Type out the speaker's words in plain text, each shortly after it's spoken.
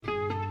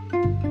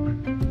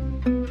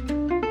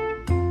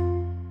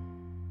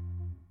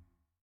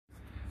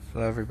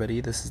Hello,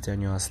 everybody. This is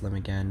Daniel Aslam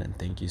again, and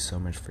thank you so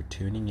much for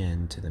tuning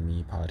in to the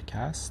Me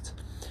podcast.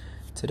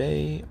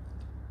 Today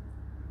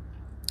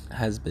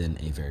has been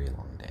a very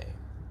long day,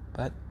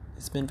 but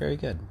it's been very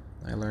good.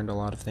 I learned a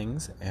lot of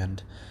things,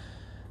 and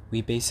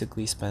we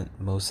basically spent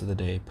most of the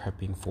day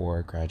prepping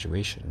for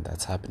graduation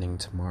that's happening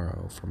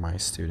tomorrow for my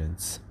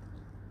students.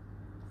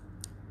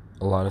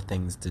 A lot of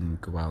things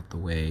didn't go out the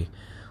way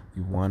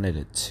we wanted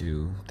it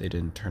to. They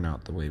didn't turn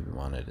out the way we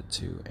wanted it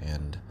to,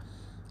 and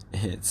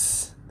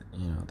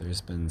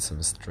there's been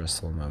some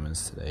stressful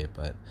moments today,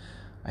 but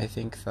I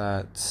think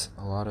that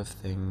a lot of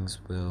things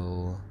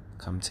will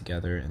come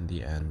together in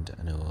the end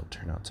and it will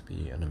turn out to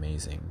be an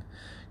amazing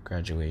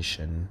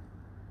graduation.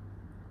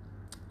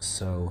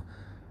 So,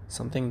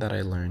 something that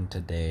I learned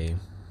today,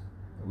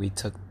 we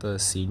took the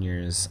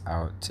seniors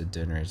out to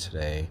dinner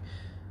today,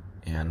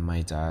 and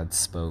my dad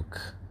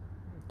spoke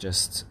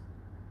just,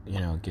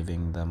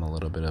 giving them a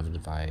little bit of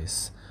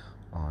advice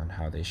on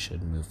how they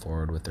should move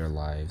forward with their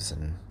lives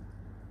and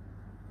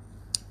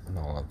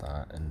all of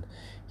that. And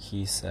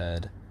he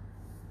said,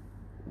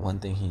 one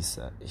thing he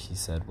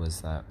said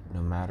was that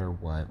no matter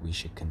what, we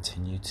should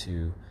continue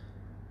to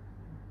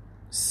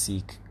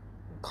seek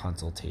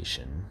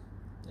consultation.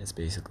 Is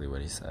basically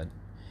what he said.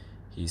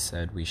 He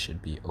said we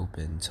should be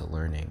open to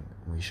learning.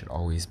 We should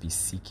always be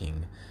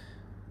seeking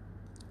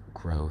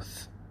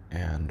growth.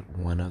 And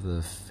one of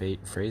the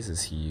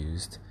phrases he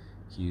used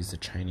a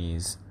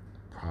Chinese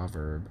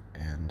proverb,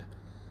 and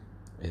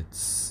it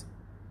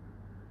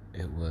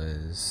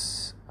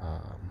was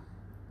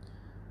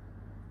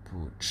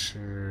不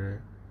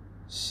吃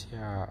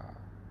下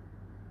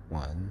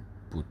文,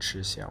 不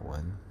吃下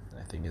文,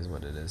 I think is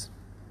what it is.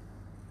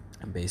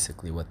 And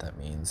basically what that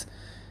means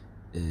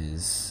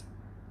is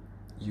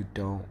you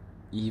don't,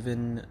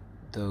 even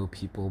though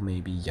people may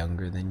be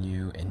younger than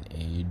you in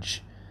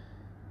age,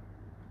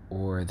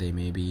 or they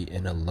may be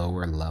in a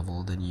lower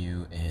level than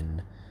you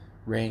in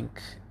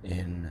rank,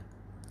 in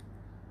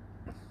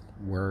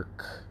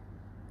work,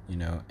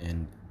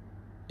 and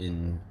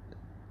in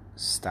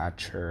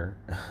stature,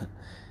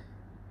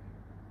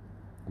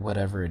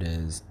 whatever it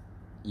is,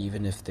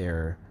 even if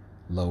they're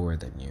lower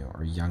than you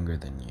or younger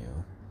than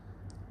you,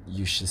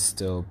 you should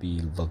still be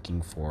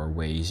looking for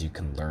ways you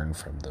can learn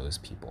from those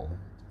people.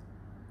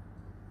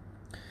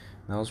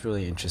 And that was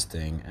really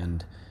interesting.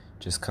 And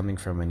just coming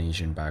from an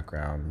Asian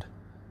background,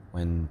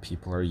 when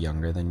people are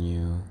younger than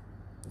you,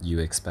 you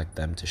expect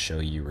them to show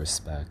you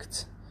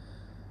respect.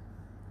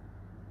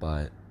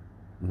 But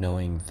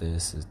knowing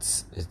this,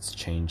 it's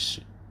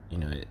changed,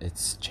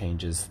 it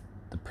changes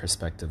the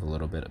perspective a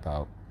little bit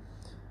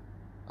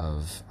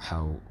of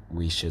how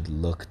we should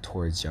look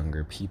towards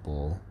younger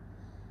people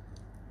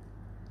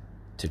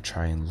to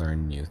try and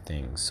learn new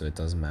things. So it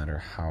doesn't matter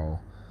how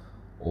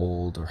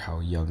old or how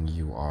young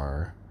you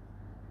are,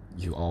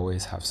 you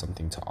always have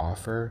something to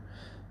offer,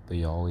 but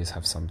you always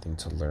have something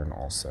to learn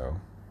also.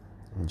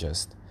 And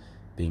just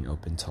being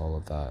open to all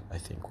of that, I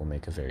think, will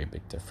make a very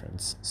big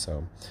difference.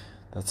 So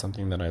that's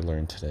something that I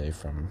learned today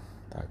from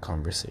that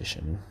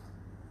conversation.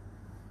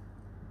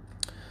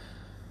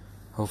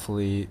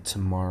 Hopefully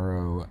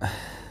tomorrow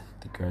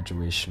the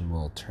graduation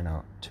will turn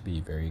out to be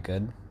very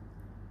good.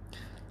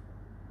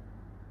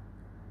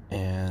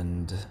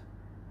 And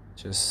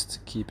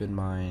just keep in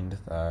mind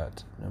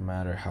that no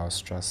matter how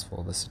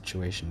stressful the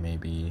situation may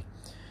be,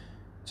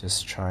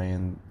 just try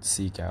and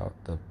seek out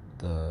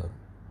the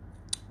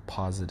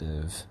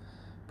positive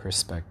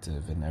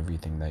perspective in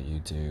everything that you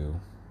do,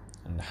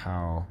 and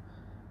how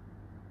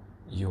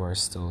you are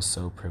still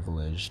so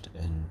privileged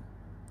in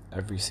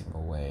every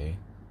single way.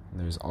 And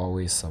there's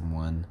always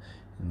someone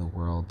in the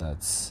world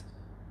that's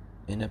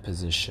in a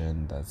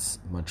position that's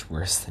much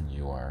worse than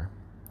you are.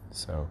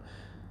 So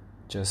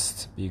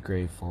just be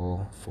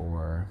grateful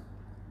for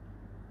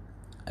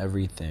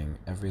everything,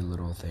 every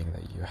little thing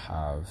that you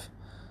have,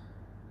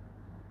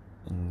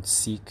 and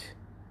seek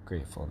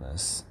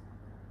gratefulness.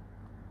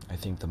 I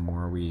think the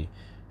more we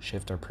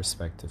shift our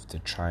perspective to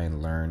try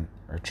and learn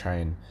or try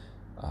and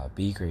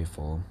be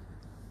grateful,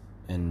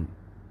 and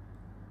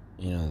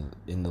in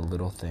the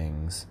little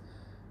things,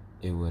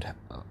 it would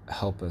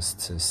help us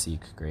to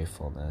seek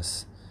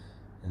gratefulness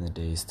in the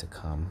days to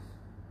come.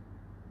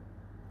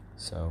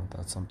 So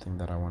that's something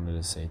that I wanted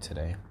to say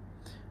today.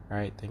 All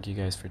right, thank you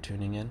guys for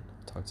tuning in.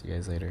 Talk to you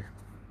guys later.